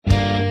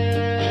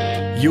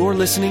You're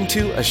listening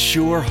to A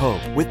Sure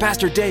Hope with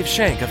Pastor Dave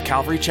Shank of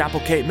Calvary Chapel,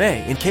 Cape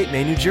May in Cape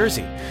May, New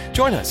Jersey.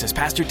 Join us as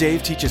Pastor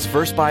Dave teaches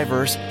verse by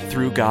verse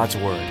through God's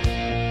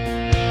Word.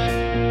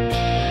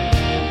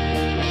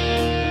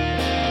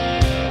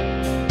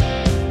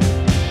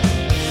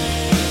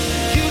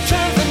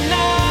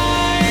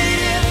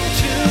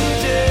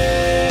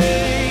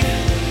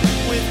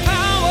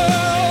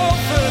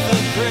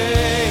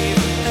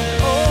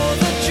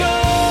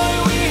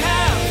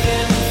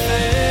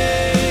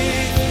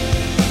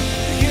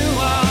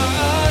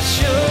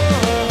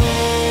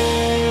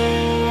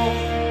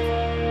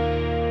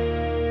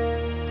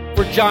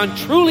 John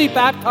truly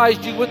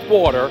baptized you with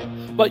water,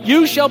 but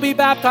you shall be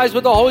baptized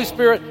with the Holy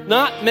Spirit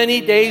not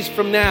many days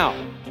from now.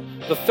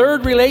 The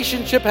third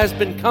relationship has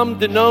become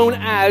known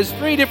as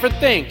three different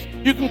things.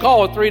 You can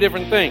call it three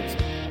different things.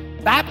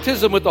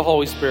 Baptism with the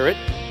Holy Spirit,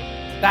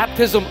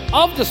 baptism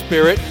of the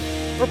Spirit,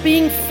 or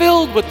being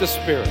filled with the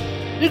Spirit.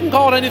 You can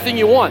call it anything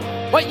you want.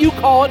 What you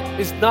call it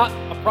is not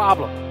a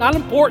problem. Not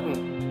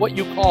important what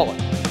you call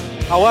it.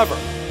 However,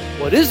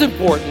 what is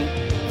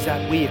important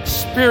that we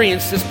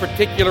experience this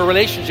particular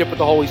relationship with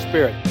the Holy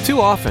Spirit. Too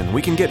often,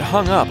 we can get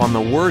hung up on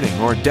the wording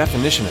or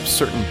definition of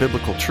certain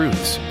biblical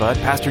truths, but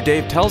Pastor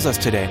Dave tells us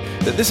today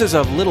that this is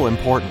of little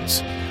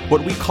importance.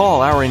 What we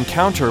call our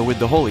encounter with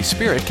the Holy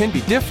Spirit can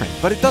be different,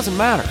 but it doesn't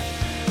matter.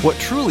 What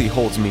truly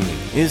holds meaning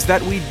is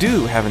that we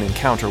do have an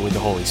encounter with the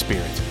Holy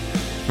Spirit.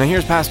 Now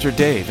here's Pastor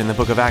Dave in the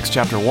book of Acts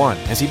chapter 1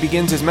 as he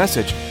begins his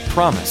message,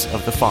 Promise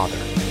of the Father.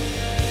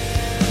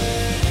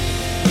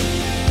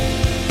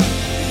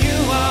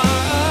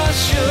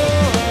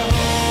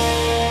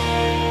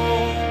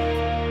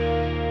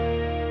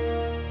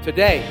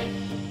 Today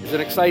is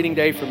an exciting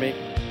day for me.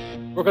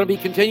 We're going to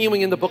be continuing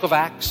in the book of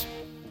Acts,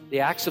 the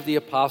Acts of the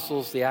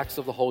Apostles, the Acts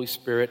of the Holy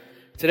Spirit.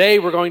 Today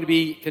we're going to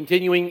be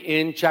continuing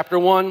in chapter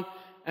 1,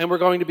 and we're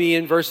going to be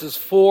in verses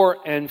 4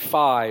 and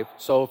 5.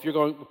 So if you're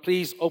going,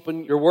 please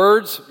open your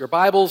words, your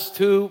Bibles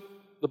to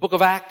the book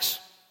of Acts.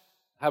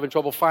 Having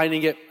trouble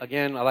finding it?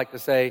 Again, I like to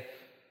say,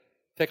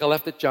 take a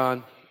left at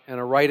John and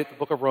a right at the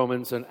book of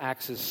Romans, and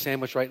Acts is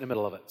sandwiched right in the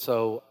middle of it.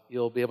 So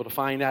you'll be able to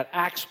find that.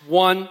 Acts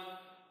 1,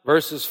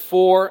 verses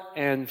 4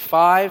 and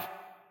 5.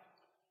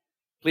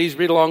 Please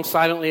read along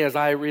silently as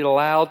I read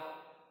aloud.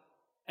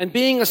 And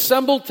being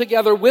assembled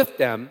together with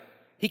them,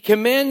 he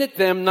commanded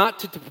them not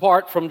to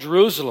depart from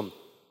Jerusalem,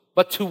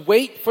 but to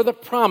wait for the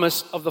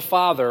promise of the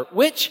Father,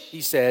 which,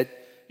 he said,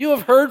 you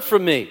have heard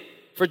from me.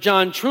 For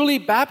John truly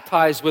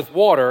baptized with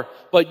water,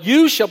 but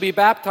you shall be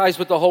baptized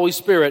with the Holy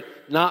Spirit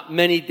not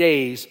many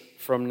days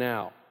from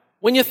now.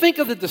 When you think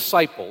of the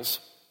disciples,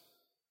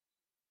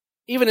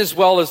 even as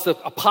well as the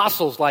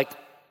apostles like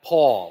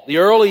Paul, the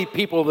early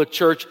people of the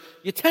church,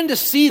 you tend to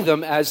see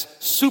them as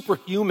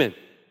superhuman,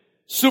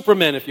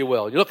 supermen, if you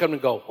will. You look at them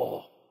and go,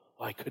 oh,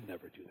 I could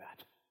never do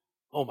that.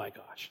 Oh my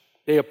gosh.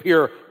 They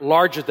appear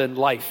larger than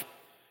life.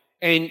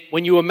 And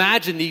when you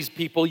imagine these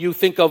people, you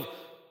think of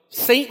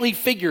saintly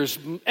figures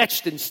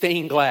etched in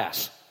stained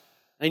glass.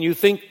 And you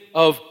think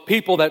of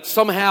people that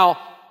somehow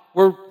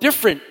were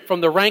different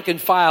from the rank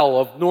and file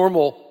of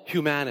normal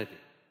humanity.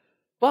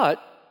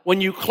 But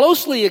when you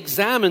closely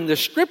examine the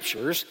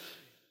scriptures,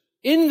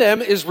 in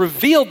them is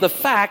revealed the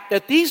fact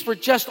that these were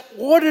just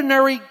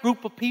ordinary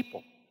group of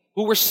people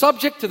who were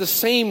subject to the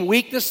same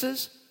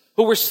weaknesses,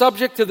 who were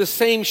subject to the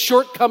same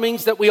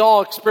shortcomings that we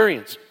all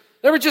experience.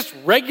 They were just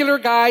regular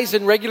guys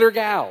and regular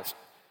gals.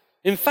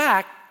 In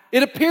fact,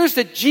 it appears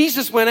that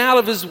Jesus went out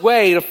of his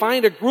way to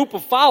find a group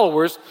of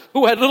followers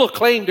who had little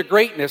claim to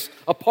greatness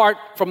apart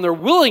from their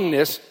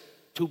willingness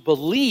to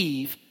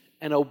believe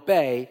and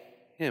obey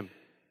him.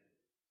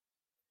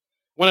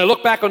 When I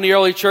look back on the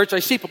early church, I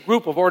see a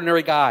group of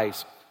ordinary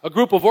guys, a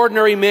group of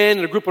ordinary men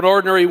and a group of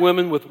ordinary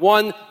women with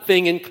one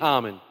thing in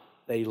common.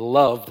 They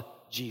loved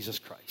Jesus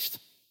Christ.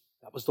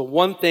 That was the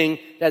one thing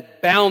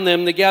that bound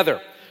them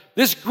together.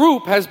 This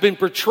group has been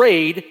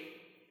portrayed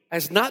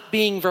as not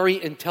being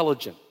very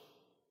intelligent,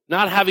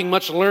 not having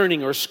much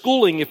learning or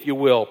schooling, if you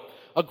will,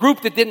 a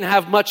group that didn't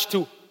have much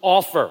to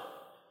offer.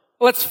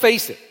 Let's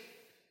face it,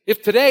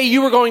 if today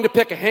you were going to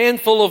pick a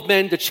handful of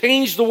men to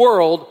change the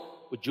world,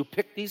 would you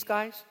pick these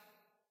guys?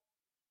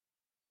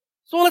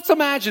 So let's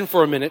imagine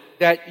for a minute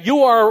that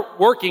you are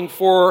working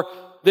for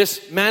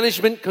this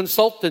management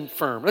consultant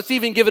firm. Let's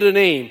even give it a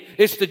name.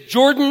 It's the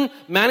Jordan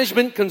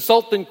Management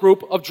Consultant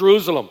Group of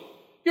Jerusalem.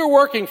 You're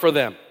working for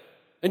them.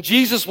 And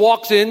Jesus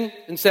walks in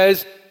and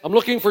says, I'm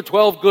looking for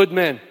 12 good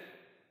men.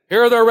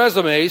 Here are their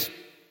resumes.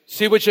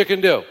 See what you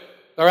can do.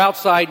 They're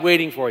outside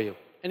waiting for you.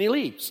 And he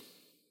leaves.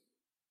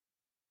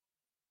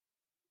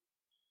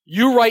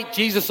 You write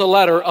Jesus a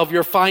letter of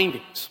your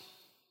findings.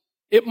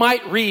 It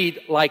might read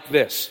like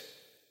this.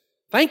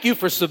 Thank you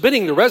for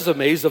submitting the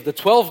resumes of the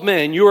 12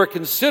 men you are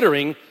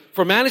considering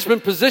for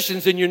management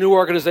positions in your new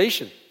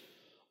organization.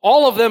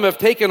 All of them have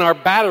taken our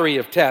battery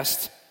of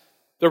tests,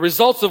 the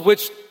results of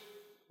which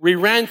we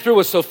ran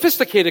through a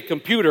sophisticated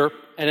computer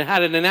and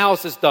had an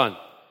analysis done.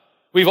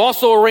 We've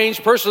also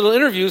arranged personal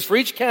interviews for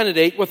each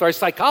candidate with our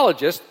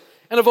psychologist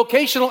and a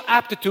vocational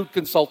aptitude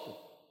consultant.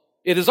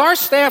 It is our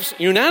staff's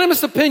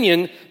unanimous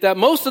opinion that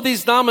most of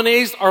these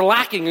nominees are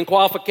lacking in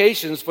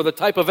qualifications for the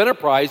type of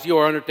enterprise you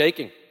are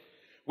undertaking.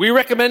 We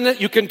recommend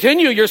that you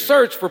continue your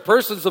search for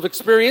persons of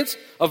experience,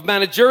 of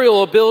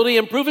managerial ability,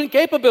 and proven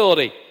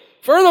capability.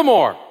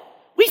 Furthermore,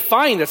 we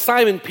find that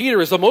Simon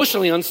Peter is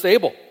emotionally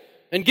unstable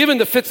and given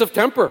to fits of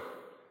temper.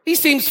 He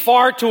seems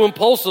far too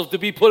impulsive to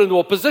be put into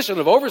a position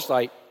of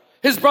oversight.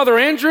 His brother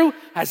Andrew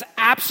has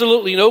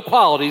absolutely no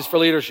qualities for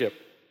leadership.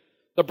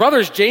 The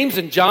brothers James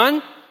and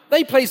John,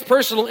 they place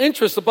personal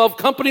interest above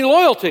company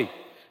loyalty,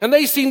 and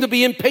they seem to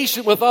be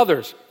impatient with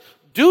others.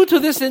 Due to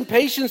this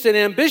impatience and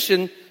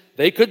ambition,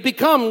 they could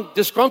become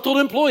disgruntled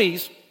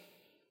employees.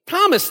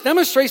 Thomas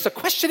demonstrates a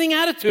questioning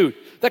attitude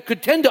that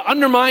could tend to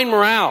undermine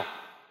morale.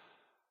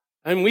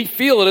 And we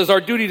feel it is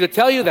our duty to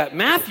tell you that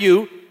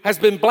Matthew has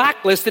been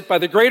blacklisted by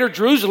the Greater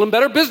Jerusalem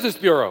Better Business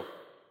Bureau.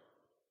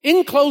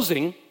 In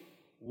closing,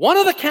 one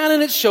of the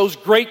candidates shows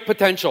great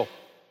potential.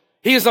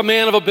 He is a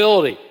man of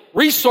ability,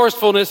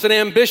 resourcefulness, and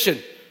ambition.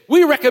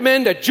 We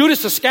recommend that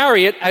Judas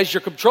Iscariot as your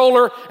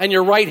controller and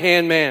your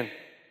right-hand man.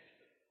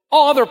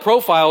 All other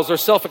profiles are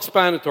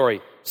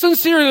self-explanatory.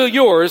 Sincerely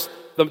yours,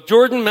 the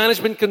Jordan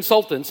Management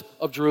Consultants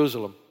of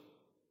Jerusalem.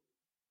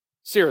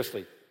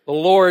 Seriously, the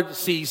Lord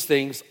sees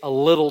things a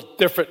little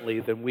differently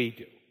than we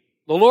do.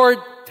 The Lord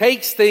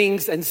takes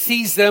things and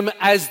sees them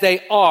as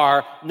they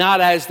are,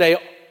 not as they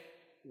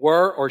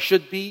were or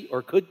should be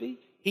or could be.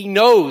 He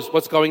knows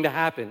what's going to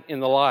happen in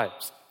the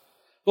lives.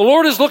 The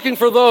Lord is looking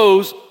for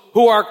those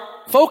who are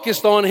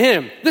focused on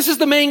Him. This is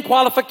the main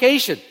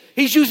qualification.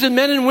 He's using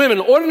men and women,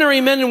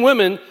 ordinary men and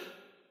women,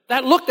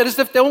 that look as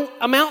if they don't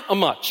amount to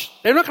much.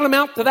 They're not going to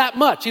amount to that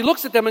much. He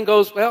looks at them and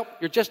goes, well,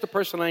 you're just the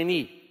person I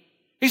need.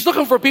 He's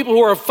looking for people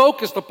who are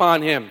focused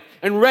upon Him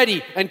and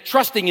ready and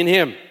trusting in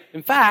Him.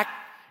 In fact,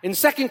 in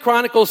 2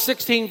 Chronicles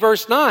 16,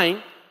 verse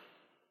 9,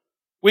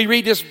 we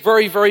read this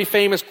very, very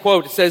famous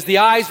quote. It says, the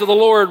eyes of the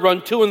Lord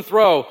run to and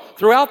fro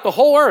throughout the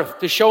whole earth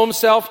to show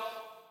Himself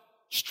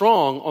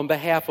strong on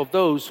behalf of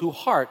those whose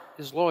heart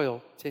is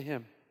loyal to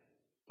Him.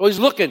 Well, He's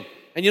looking.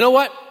 And you know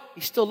what?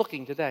 He's still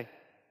looking today.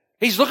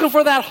 He's looking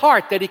for that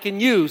heart that He can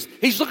use.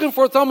 He's looking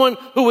for someone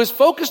who is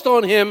focused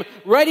on Him,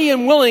 ready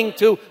and willing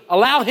to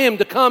allow Him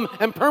to come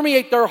and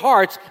permeate their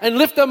hearts and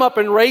lift them up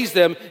and raise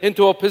them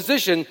into a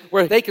position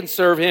where they can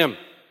serve Him.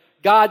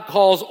 God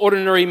calls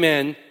ordinary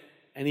men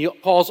and He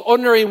calls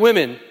ordinary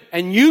women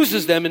and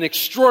uses them in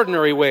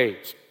extraordinary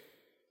ways.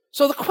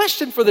 So the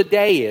question for the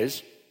day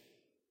is,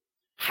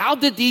 how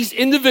did these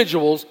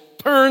individuals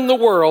turn the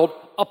world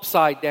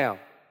upside down?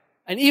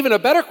 And even a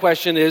better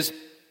question is,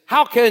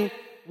 how can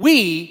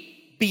we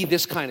be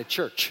this kind of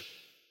church?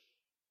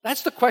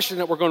 That's the question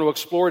that we're going to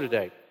explore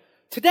today.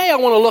 Today I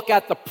want to look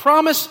at the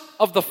promise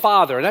of the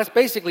Father, and that's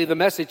basically the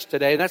message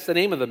today, and that's the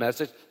name of the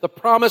message, the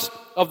promise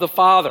of the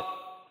Father.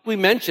 We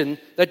mentioned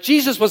that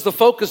Jesus was the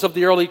focus of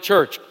the early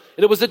church,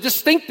 and it was a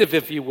distinctive,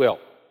 if you will.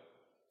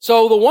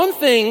 So the one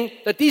thing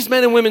that these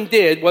men and women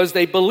did was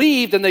they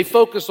believed and they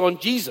focused on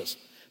Jesus.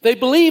 They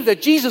believed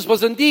that Jesus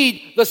was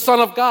indeed the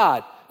Son of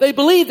God. They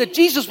believed that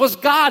Jesus was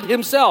God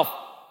Himself.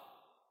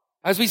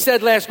 As we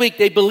said last week,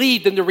 they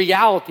believed in the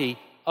reality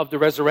of the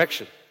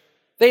resurrection.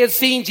 They had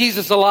seen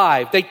Jesus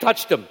alive. They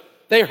touched Him.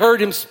 They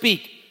heard Him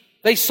speak.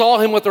 They saw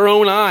Him with their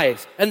own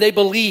eyes, and they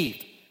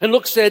believed. And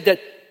Luke said that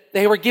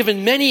they were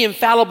given many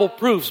infallible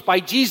proofs by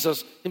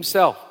Jesus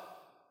Himself.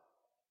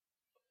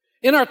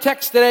 In our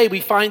text today, we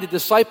find the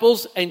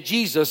disciples and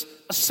Jesus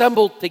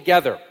assembled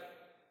together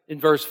in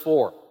verse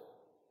 4.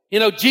 You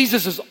know,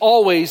 Jesus is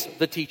always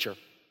the teacher,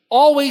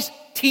 always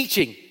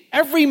teaching.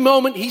 Every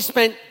moment He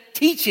spent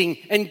teaching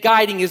and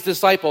guiding His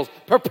disciples,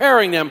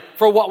 preparing them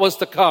for what was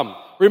to come.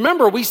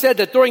 Remember, we said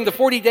that during the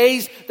 40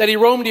 days that He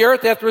roamed the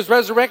earth after His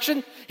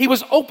resurrection, He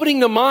was opening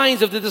the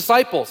minds of the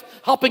disciples,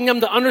 helping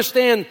them to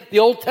understand the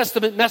Old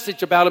Testament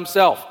message about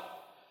Himself.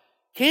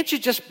 Can't you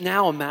just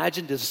now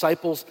imagine the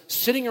disciples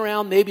sitting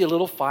around maybe a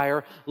little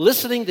fire,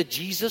 listening to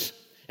Jesus?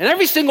 And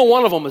every single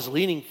one of them is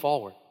leaning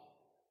forward.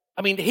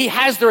 I mean, He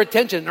has their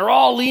attention. They're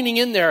all leaning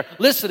in there,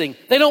 listening.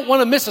 They don't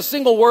want to miss a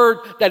single word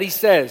that He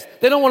says.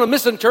 They don't want to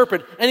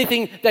misinterpret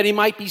anything that He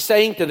might be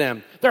saying to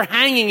them. They're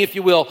hanging, if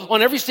you will,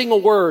 on every single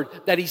word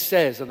that He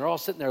says, and they're all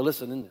sitting there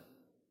listening.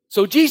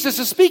 So Jesus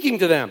is speaking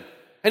to them,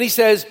 and He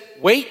says,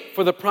 wait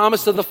for the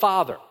promise of the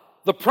Father,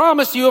 the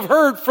promise you have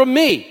heard from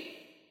me.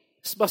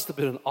 This must have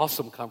been an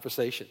awesome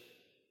conversation.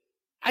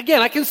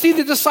 Again, I can see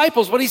the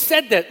disciples when He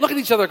said that, look at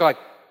each other like,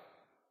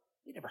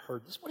 we never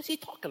heard this. What is He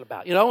talking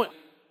about? You know?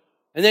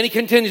 And then He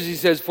continues, He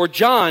says, for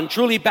John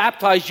truly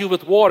baptized you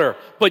with water,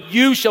 but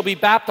you shall be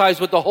baptized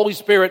with the Holy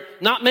Spirit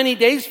not many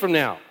days from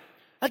now.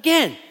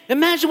 Again,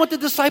 imagine what the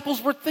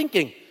disciples were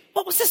thinking.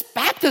 What was this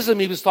baptism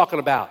He was talking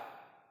about?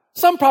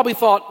 Some probably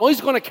thought, well,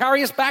 He's going to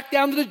carry us back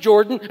down to the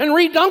Jordan and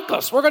redunk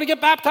us. We're going to get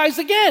baptized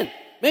again.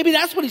 Maybe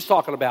that's what He's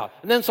talking about.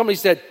 And then somebody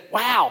said,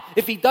 wow,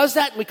 if He does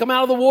that and we come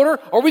out of the water,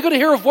 are we going to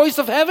hear a voice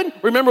of heaven?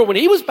 Remember when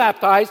He was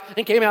baptized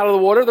and came out of the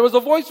water, there was a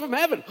voice from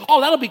heaven. Oh,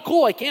 that'll be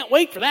cool. I can't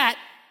wait for that.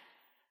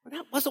 But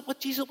that wasn't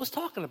what Jesus was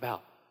talking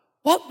about.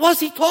 What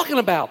was He talking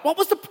about? What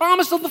was the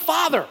promise of the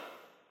Father?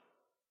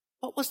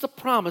 what was the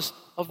promise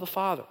of the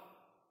Father?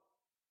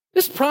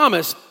 This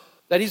promise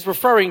that he's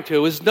referring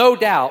to is no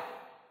doubt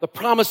the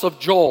promise of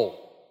Joel.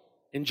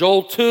 In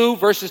Joel 2,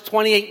 verses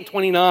 28 and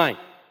 29,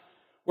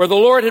 where the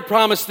Lord had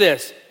promised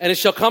this, and it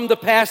shall come to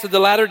pass in the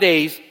latter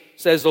days,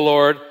 says the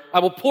Lord, I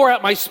will pour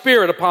out my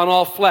spirit upon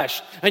all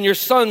flesh, and your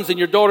sons and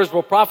your daughters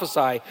will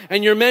prophesy,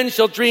 and your men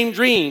shall dream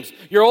dreams,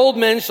 your old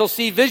men shall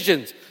see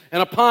visions,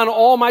 and upon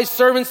all my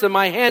servants and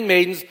my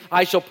handmaidens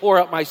I shall pour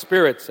out my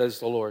spirit, says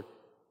the Lord.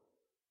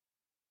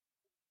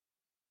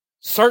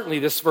 Certainly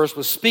this verse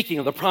was speaking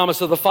of the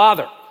promise of the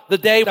Father, the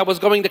day that was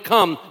going to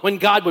come when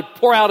God would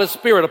pour out his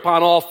spirit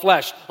upon all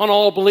flesh, on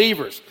all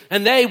believers,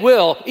 and they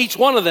will, each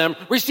one of them,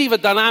 receive a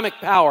dynamic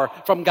power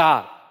from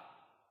God.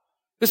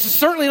 This is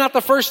certainly not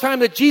the first time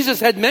that Jesus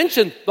had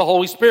mentioned the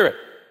Holy Spirit,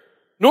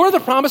 nor the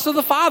promise of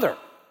the Father.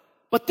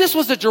 But this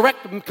was a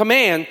direct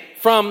command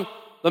from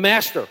the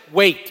Master.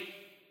 Wait.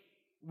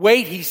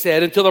 Wait, he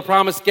said, until the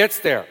promise gets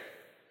there.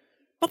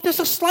 But there's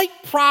a slight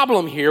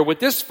problem here with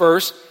this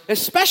verse,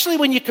 especially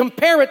when you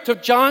compare it to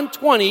John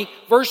 20,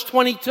 verse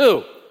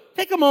 22.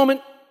 Take a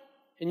moment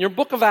in your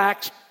book of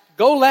Acts,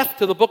 go left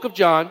to the book of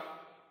John,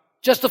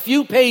 just a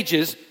few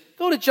pages,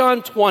 go to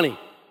John 20.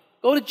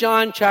 Go to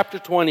John chapter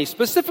 20,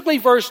 specifically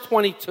verse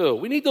 22.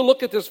 We need to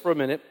look at this for a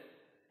minute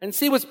and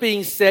see what's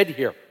being said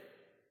here.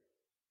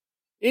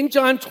 In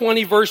John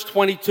 20, verse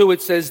 22,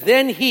 it says,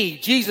 Then he,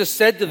 Jesus,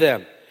 said to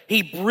them,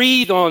 he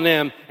breathed on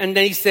them, and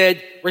then he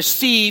said,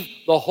 receive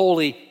the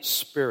Holy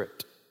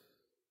Spirit.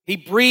 He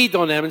breathed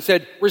on them and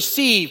said,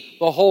 receive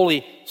the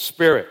Holy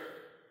Spirit.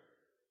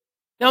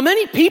 Now,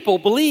 many people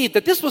believe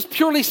that this was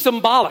purely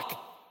symbolic,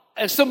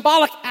 a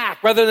symbolic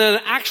act rather than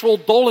an actual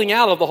doling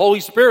out of the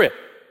Holy Spirit.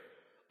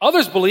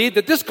 Others believe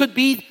that this could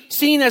be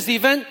seen as the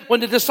event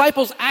when the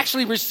disciples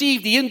actually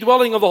received the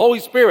indwelling of the Holy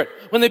Spirit,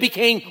 when they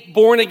became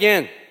born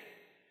again.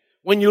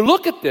 When you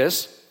look at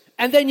this,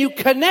 and then you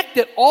connect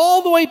it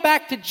all the way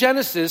back to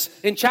Genesis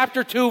in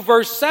chapter 2,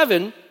 verse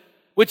 7,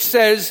 which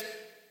says,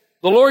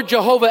 the Lord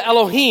Jehovah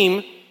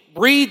Elohim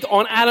breathed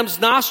on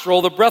Adam's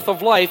nostril the breath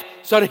of life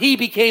so that he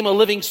became a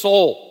living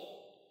soul.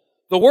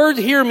 The word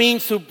here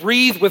means to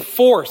breathe with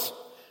force.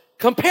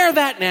 Compare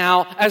that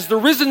now as the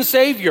risen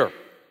Savior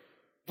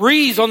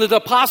breathes on the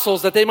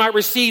apostles that they might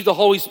receive the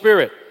Holy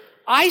Spirit.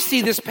 I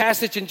see this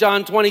passage in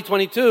John 20,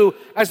 22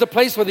 as the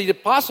place where the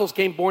apostles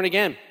came born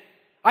again.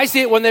 I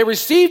see it when they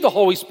received the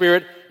Holy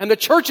Spirit and the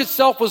church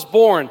itself was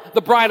born.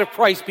 The bride of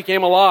Christ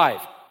became alive.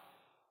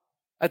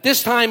 At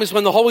this time is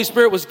when the Holy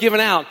Spirit was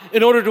given out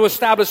in order to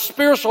establish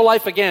spiritual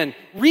life again.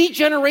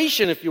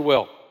 Regeneration, if you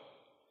will.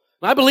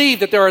 And I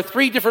believe that there are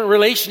 3 different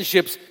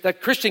relationships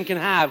that Christian can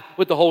have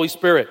with the Holy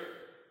Spirit.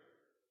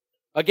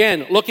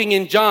 Again, looking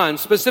in John,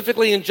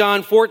 specifically in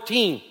John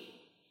 14.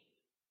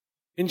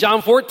 In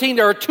John 14,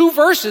 there are 2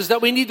 verses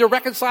that we need to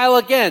reconcile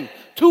again.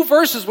 2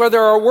 verses where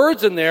there are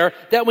words in there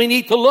that we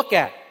need to look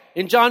at.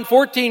 In John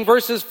 14,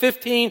 verses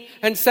 15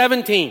 and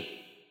 17,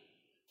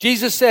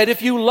 Jesus said,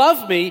 if you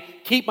love me,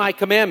 keep my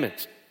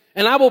commandments.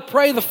 And I will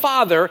pray the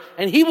Father,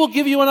 and he will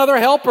give you another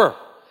helper,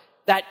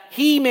 that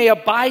he may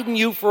abide in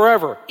you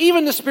forever,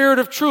 even the Spirit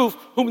of truth,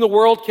 whom the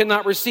world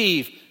cannot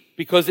receive,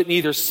 because it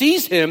neither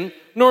sees him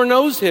nor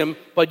knows him,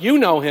 but you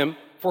know him,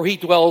 for he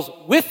dwells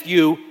with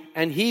you,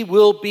 and he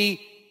will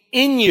be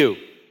in you.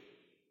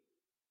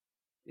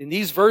 In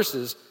these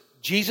verses,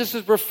 Jesus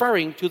is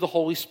referring to the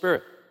Holy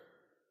Spirit.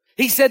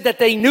 He said that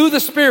they knew the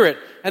Spirit,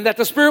 and that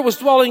the Spirit was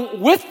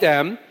dwelling with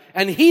them,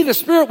 and he, the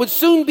Spirit, would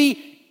soon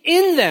be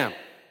in them.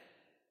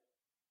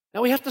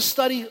 Now we have to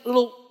study a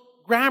little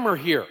grammar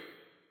here.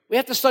 We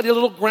have to study a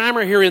little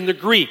grammar here in the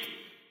Greek.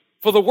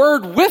 For the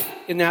word with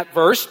in that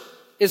verse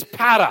is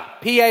para,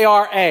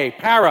 P-A-R-A,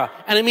 para,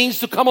 and it means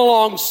to come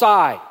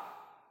alongside.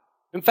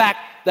 In fact,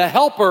 the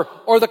helper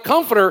or the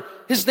comforter,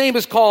 his name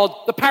is called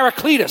the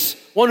Paracletus,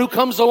 one who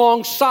comes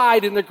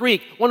alongside in the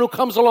Greek, one who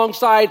comes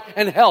alongside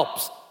and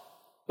helps.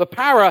 The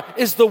para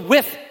is the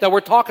with that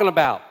we're talking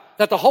about,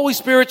 that the Holy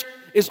Spirit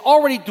is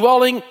already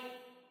dwelling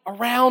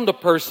around a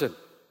person,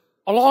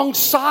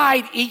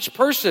 alongside each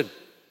person.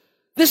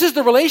 This is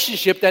the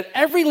relationship that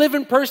every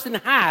living person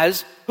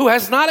has who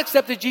has not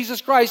accepted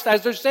Jesus Christ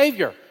as their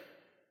Savior.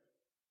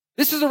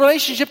 This is a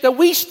relationship that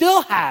we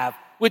still have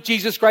with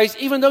Jesus Christ,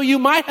 even though you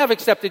might have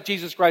accepted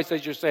Jesus Christ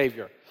as your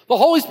Savior. The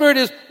Holy Spirit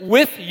is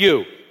with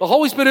you. The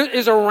Holy Spirit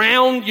is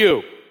around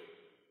you.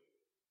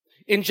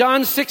 In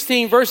John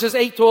 16, verses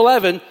 8 to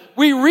 11,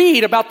 we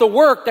read about the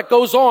work that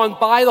goes on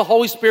by the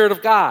Holy Spirit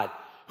of God,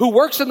 who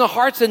works in the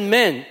hearts of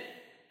men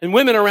and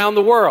women around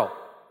the world.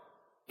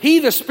 He,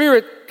 the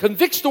Spirit,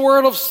 convicts the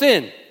world of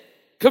sin,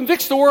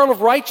 convicts the world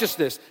of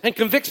righteousness, and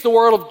convicts the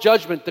world of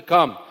judgment to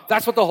come.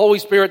 That's what the Holy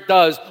Spirit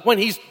does when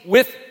he's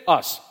with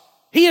us.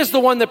 He is the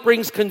one that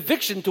brings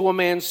conviction to a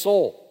man's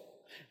soul,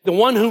 the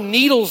one who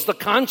needles the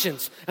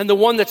conscience and the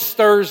one that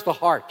stirs the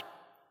heart.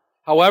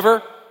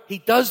 However, he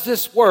does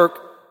this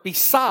work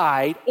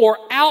beside or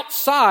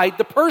outside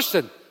the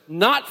person,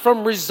 not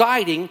from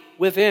residing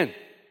within.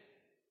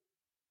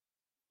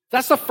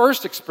 That's the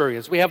first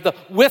experience. We have the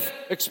with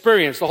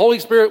experience. The Holy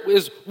Spirit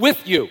is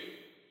with you.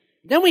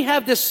 Then we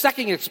have this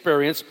second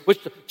experience, which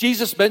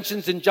Jesus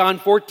mentions in John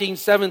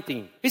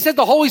 14:17. He said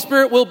the Holy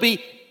Spirit will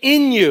be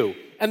in you.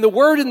 And the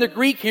word in the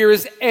Greek here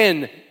is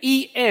en,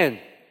 E-N.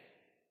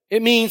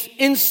 It means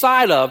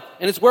inside of,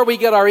 and it's where we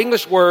get our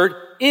English word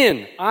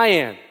in,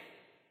 I-N.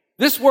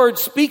 This word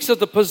speaks of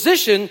the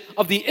position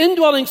of the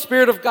indwelling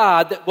Spirit of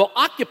God that will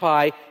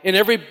occupy in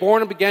every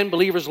born-again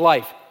believer's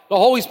life. The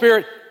Holy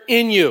Spirit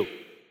in you.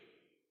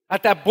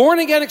 At that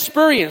born-again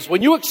experience,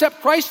 when you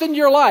accept Christ into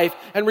your life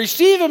and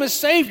receive Him as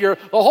Savior,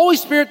 the Holy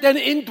Spirit then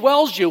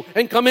indwells you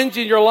and comes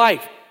into your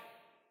life.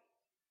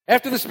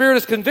 After the Spirit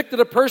has convicted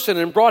a person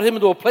and brought him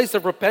into a place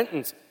of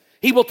repentance,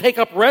 He will take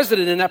up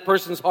residence in that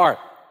person's heart.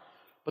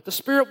 But the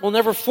Spirit will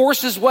never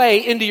force His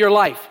way into your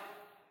life.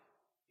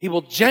 He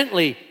will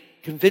gently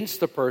convince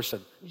the person,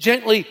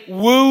 gently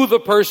woo the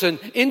person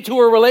into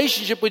a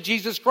relationship with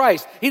Jesus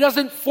Christ. He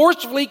doesn't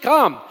forcefully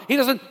come. He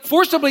doesn't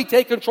forcibly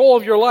take control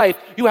of your life.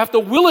 You have to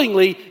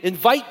willingly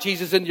invite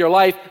Jesus into your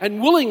life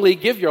and willingly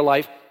give your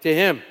life to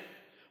Him.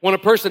 When a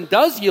person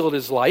does yield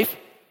his life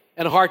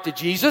and heart to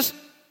Jesus,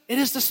 it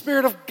is the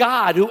Spirit of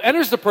God who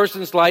enters the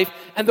person's life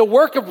and the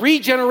work of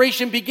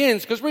regeneration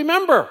begins. Because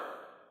remember,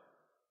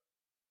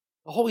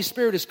 the Holy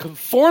Spirit is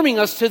conforming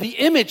us to the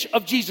image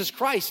of Jesus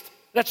Christ.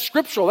 That's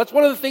scriptural. That's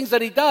one of the things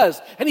that He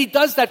does. And He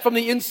does that from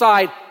the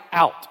inside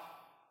out.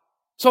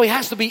 So He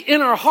has to be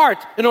in our heart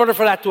in order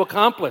for that to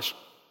accomplish.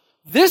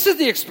 This is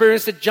the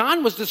experience that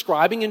John was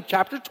describing in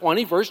chapter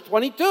 20, verse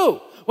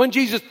 22. When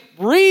Jesus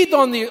breathed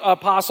on the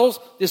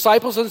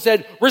disciples, and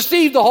said,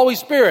 receive the Holy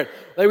Spirit.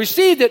 They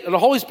received it, and the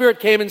Holy Spirit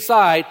came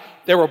inside.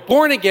 They were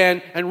born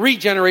again, and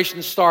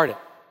regeneration started.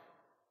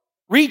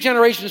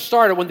 Regeneration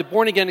started when the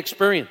born-again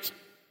experience.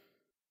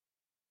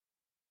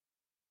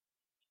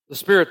 The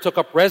Spirit took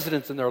up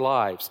residence in their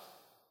lives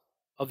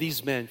of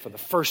these men for the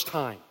first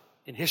time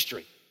in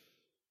history.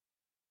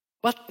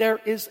 But there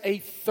is a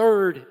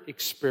third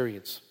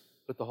experience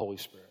with the Holy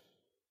Spirit.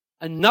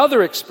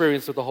 Another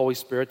experience of the Holy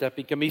Spirit that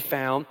can be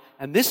found,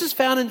 and this is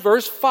found in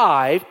verse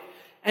 5,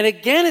 and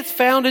again it's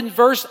found in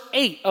verse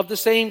 8 of the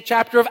same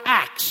chapter of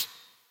Acts.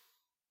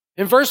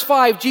 In verse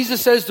 5, Jesus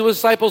says to His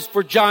disciples,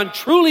 for John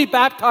truly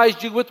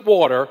baptized you with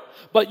water,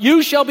 but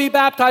you shall be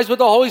baptized with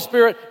the Holy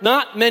Spirit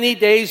not many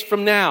days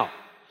from now.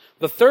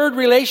 The third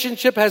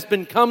relationship has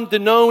been come to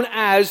known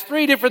as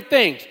three different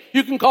things.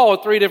 You can call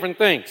it three different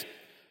things.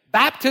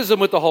 Baptism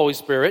with the Holy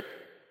Spirit,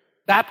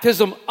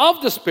 baptism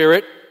of the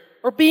Spirit,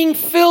 or being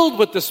filled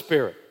with the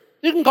Spirit.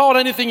 You can call it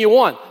anything you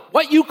want.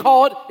 What you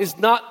call it is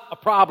not a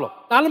problem.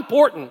 Not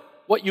important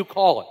what you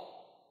call it.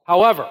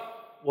 However,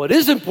 what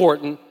is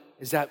important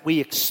is that we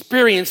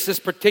experience this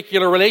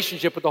particular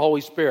relationship with the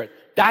Holy Spirit.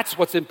 That's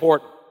what's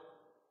important.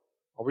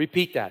 I'll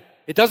repeat that.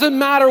 It doesn't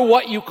matter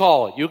what you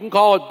call it. You can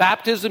call it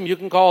baptism, you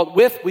can call it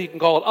with, you can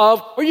call it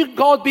of, or you can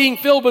call it being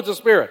filled with the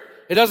Spirit.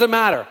 It doesn't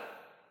matter.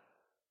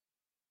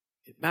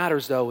 It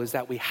matters, though, is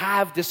that we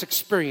have this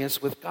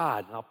experience with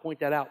God. And I'll point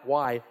that out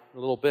why in a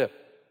little bit.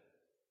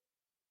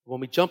 When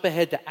we jump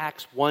ahead to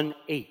Acts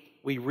 1:8,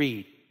 we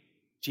read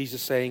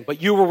Jesus saying,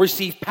 but you will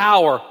receive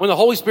power when the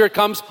Holy Spirit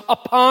comes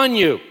upon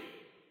you.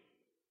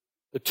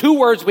 The two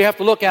words we have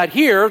to look at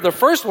here, the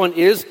first one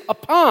is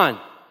upon.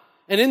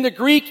 And in the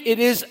Greek, it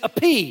is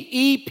epi,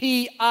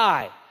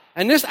 E-P-I.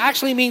 And this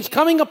actually means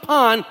coming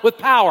upon with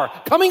power,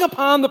 coming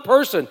upon the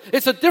person.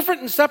 It's a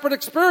different and separate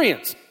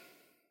experience.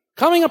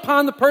 Coming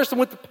upon the person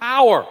with the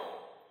power.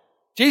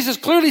 Jesus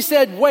clearly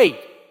said, wait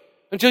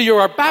until you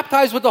are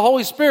baptized with the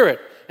Holy Spirit.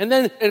 And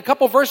then in a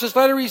couple verses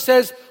later, He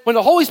says, when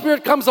the Holy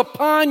Spirit comes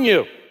upon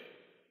you.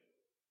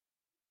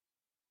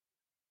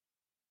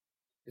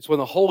 It's when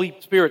the Holy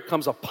Spirit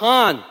comes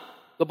upon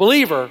the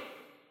believer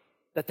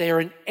that they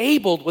are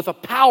enabled with the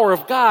power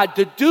of God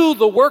to do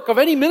the work of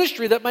any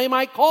ministry that they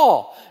might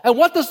call. And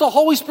what does the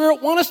Holy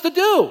Spirit want us to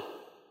do?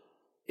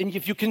 And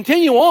if you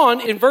continue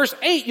on in verse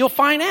 8, you'll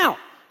find out.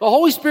 The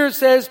Holy Spirit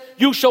says,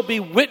 you shall be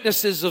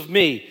witnesses of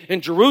me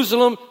in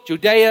Jerusalem,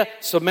 Judea,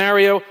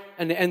 Samaria,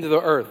 and the end of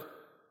the earth.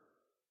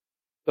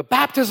 The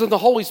baptism of the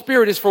Holy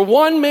Spirit is for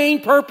one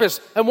main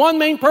purpose, and one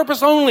main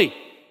purpose only,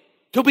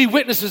 to be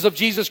witnesses of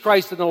Jesus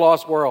Christ in the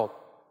lost world.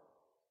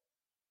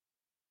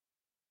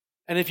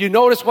 And if you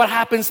notice what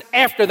happens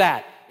after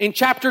that, in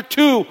chapter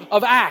 2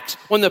 of Acts,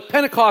 when the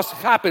Pentecost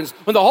happens,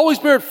 when the Holy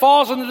Spirit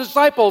falls on the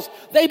disciples,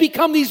 they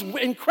become these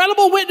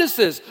incredible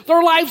witnesses.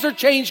 Their lives are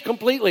changed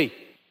completely.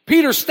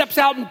 Peter steps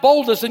out in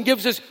boldness and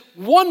gives this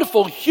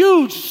wonderful,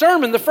 huge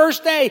sermon the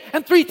first day,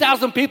 and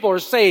 3,000 people are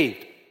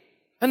saved.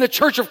 And the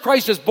church of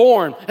Christ is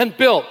born and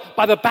built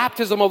by the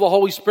baptism of the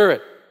Holy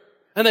Spirit.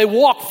 And they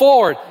walk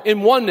forward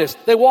in oneness.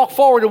 They walk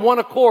forward in one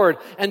accord,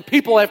 and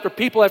people after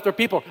people after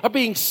people are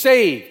being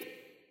saved.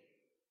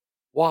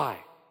 Why?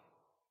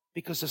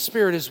 Because the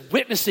Spirit is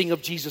witnessing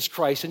of Jesus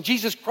Christ. And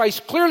Jesus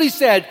Christ clearly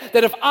said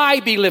that if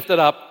I be lifted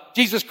up,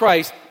 Jesus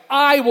Christ,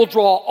 I will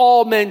draw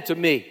all men to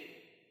me.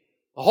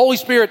 The Holy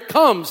Spirit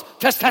comes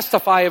to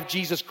testify of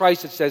Jesus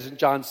Christ, it says in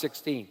John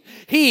 16.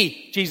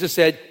 He, Jesus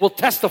said, will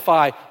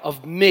testify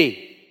of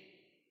me.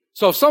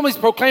 So if somebody's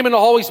proclaiming the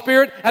Holy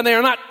Spirit and they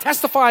are not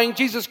testifying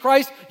Jesus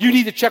Christ, you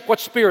need to check what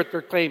spirit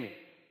they're claiming.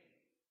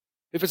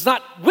 If it's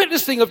not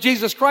witnessing of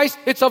Jesus Christ,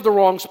 it's of the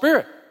wrong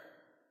spirit.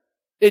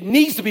 It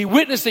needs to be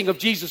witnessing of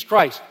Jesus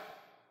Christ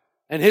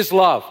and His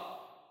love.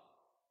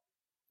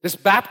 This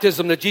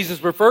baptism that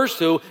Jesus refers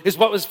to is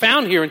what was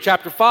found here in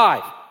chapter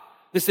 5.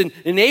 This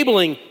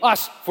enabling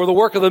us for the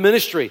work of the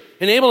ministry,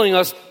 enabling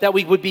us that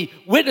we would be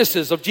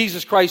witnesses of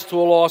Jesus Christ to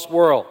a lost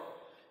world.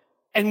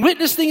 And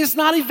witnessing is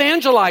not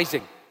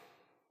evangelizing.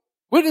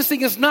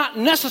 Witnessing is not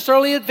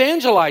necessarily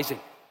evangelizing.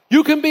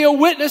 You can be a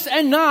witness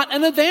and not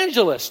an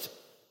evangelist.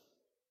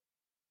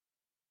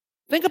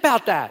 Think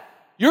about that.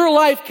 Your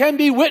life can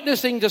be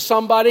witnessing to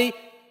somebody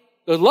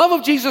the love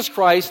of Jesus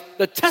Christ,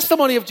 the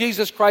testimony of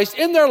Jesus Christ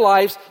in their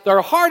lives.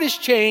 Their heart is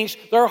changed.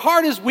 Their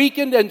heart is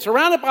weakened and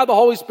surrounded by the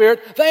Holy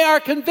Spirit. They are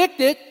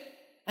convicted.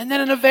 And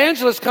then an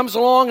evangelist comes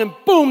along and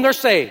boom, they're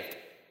saved.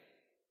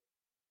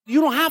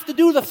 You don't have to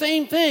do the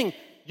same thing.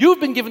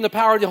 You've been given the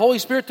power of the Holy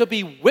Spirit to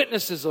be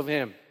witnesses of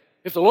Him.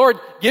 If the Lord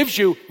gives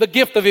you the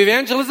gift of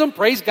evangelism,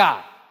 praise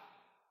God.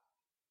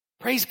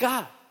 Praise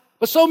God.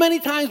 But so many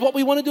times what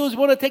we want to do is we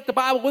want to take the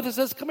Bible with us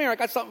and says, come here, I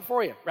got something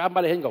for you. Grab him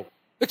by the hand and go,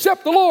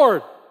 accept the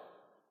Lord.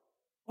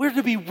 We're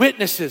to be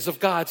witnesses of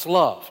God's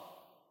love.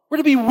 We're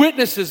to be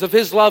witnesses of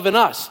His love in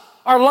us.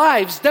 Our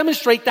lives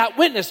demonstrate that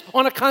witness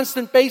on a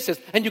constant basis.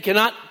 And you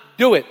cannot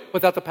do it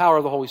without the power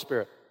of the Holy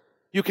Spirit.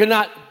 You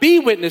cannot be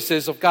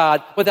witnesses of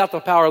God without the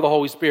power of the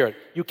Holy Spirit.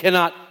 You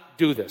cannot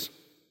do this.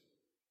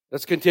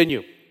 Let's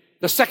continue.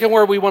 The second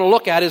word we want to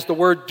look at is the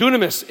word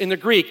dunamis in the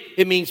Greek.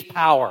 It means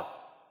power.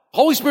 The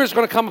Holy Spirit is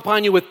going to come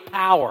upon you with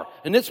power.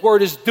 And this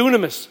word is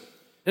dunamis.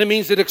 And it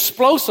means an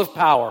explosive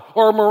power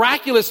or a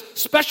miraculous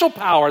special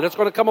power that's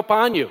going to come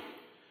upon you.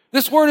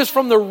 This word is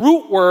from the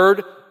root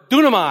word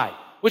dunamai,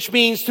 which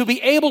means to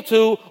be able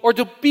to or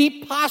to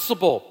be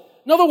possible.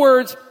 In other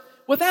words,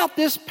 without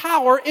this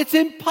power, it's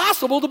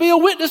impossible to be a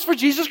witness for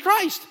Jesus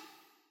Christ.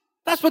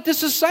 That's what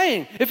this is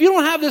saying. If you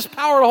don't have this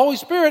power of the Holy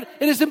Spirit,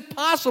 it is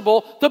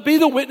impossible to be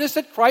the witness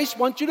that Christ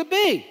wants you to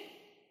be.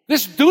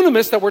 This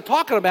dunamis that we're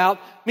talking about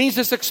means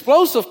this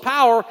explosive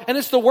power, and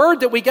it's the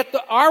word that we get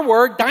our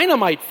word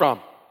dynamite from,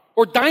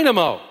 or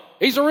dynamo.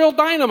 He's a real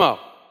dynamo.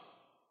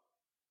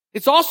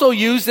 It's also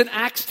used in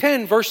Acts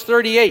 10, verse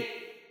 38.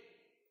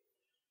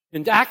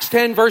 In Acts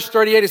 10, verse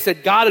 38, it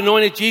said, God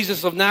anointed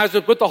Jesus of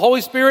Nazareth with the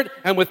Holy Spirit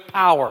and with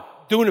power.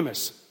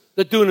 Dunamis,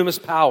 the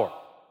dunamis power.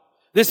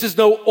 This is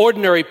no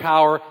ordinary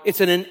power.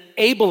 It's an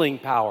enabling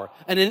power.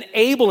 An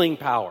enabling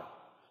power.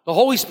 The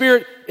Holy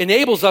Spirit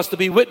enables us to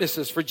be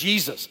witnesses for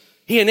Jesus.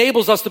 He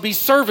enables us to be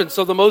servants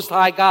of the Most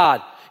High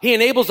God. He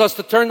enables us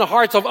to turn the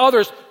hearts of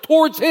others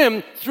towards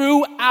Him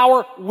through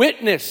our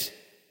witness.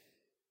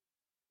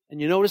 And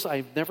you notice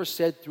I've never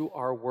said through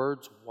our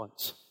words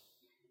once.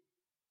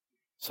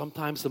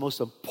 Sometimes the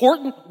most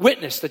important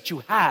witness that you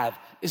have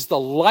is the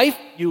life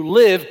you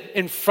live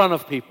in front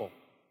of people.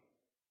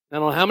 I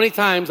don't know how many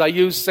times I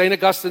use St.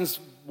 Augustine's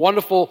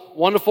wonderful,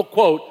 wonderful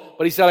quote,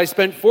 but he said, I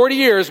spent 40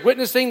 years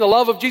witnessing the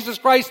love of Jesus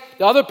Christ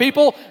to other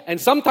people, and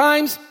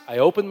sometimes I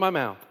opened my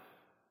mouth.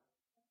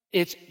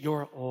 It's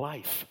your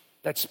life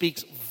that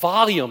speaks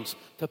volumes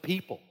to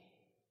people.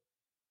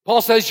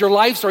 Paul says your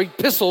lives are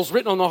epistles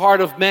written on the heart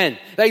of men.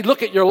 They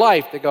look at your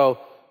life, they go,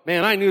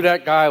 man, I knew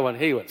that guy when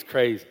he was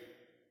crazy.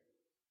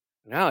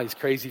 Now he's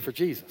crazy for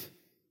Jesus.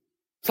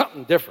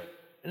 Something different.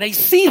 And they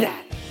see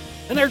that.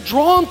 And they're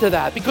drawn to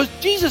that because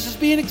Jesus is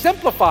being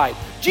exemplified.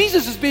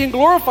 Jesus is being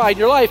glorified in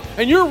your life.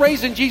 And you're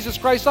raising Jesus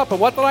Christ up. And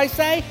what did I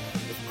say?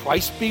 If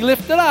Christ be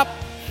lifted up,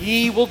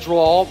 He will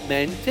draw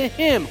men to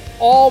Him.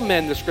 All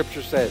men, the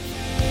Scripture says.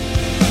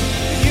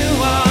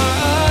 You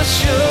are a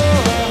sure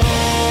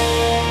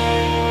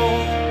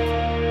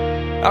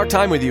hope. Our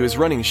time with you is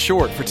running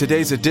short for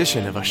today's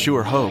edition of A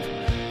Sure Hope.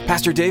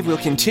 Pastor Dave will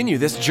continue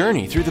this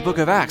journey through the book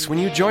of Acts when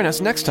you join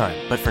us next time.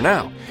 But for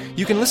now,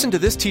 you can listen to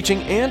this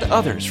teaching and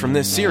others from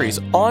this series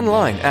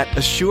online at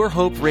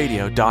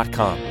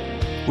ASureHopeRadio.com.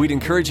 We'd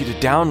encourage you to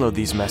download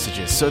these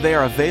messages so they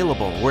are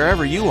available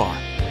wherever you are.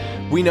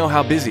 We know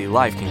how busy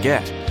life can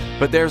get,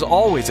 but there's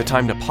always a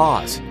time to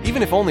pause,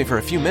 even if only for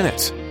a few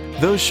minutes.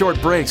 Those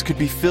short breaks could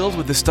be filled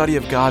with the study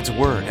of God's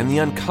Word and the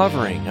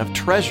uncovering of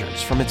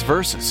treasures from its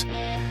verses.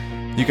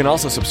 You can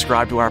also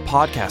subscribe to our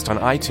podcast on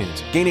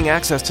iTunes, gaining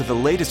access to the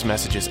latest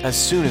messages as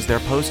soon as they're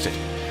posted.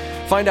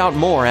 Find out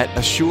more at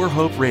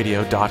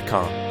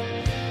ASureHopeRadio.com.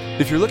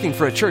 If you're looking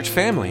for a church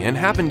family and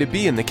happen to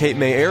be in the Cape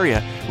May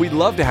area, we'd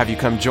love to have you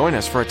come join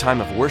us for a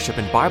time of worship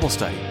and Bible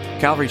study.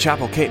 Calvary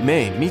Chapel Cape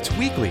May meets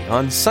weekly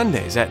on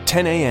Sundays at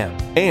 10 a.m.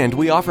 And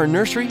we offer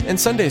nursery and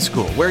Sunday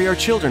school where your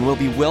children will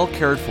be well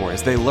cared for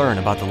as they learn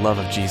about the love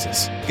of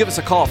Jesus. Give us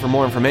a call for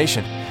more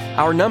information.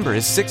 Our number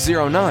is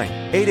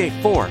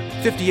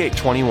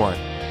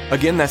 609-884-5821.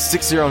 Again, that's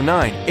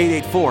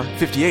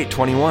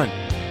 609-884-5821.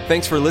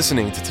 Thanks for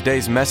listening to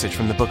today's message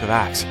from the book of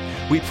Acts.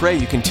 We pray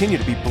you continue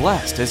to be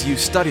blessed as you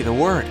study the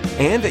Word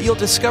and that you'll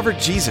discover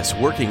Jesus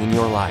working in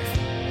your life.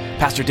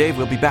 Pastor Dave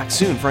will be back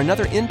soon for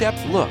another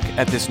in-depth look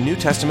at this New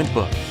Testament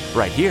book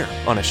right here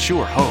on A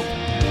Sure Hope.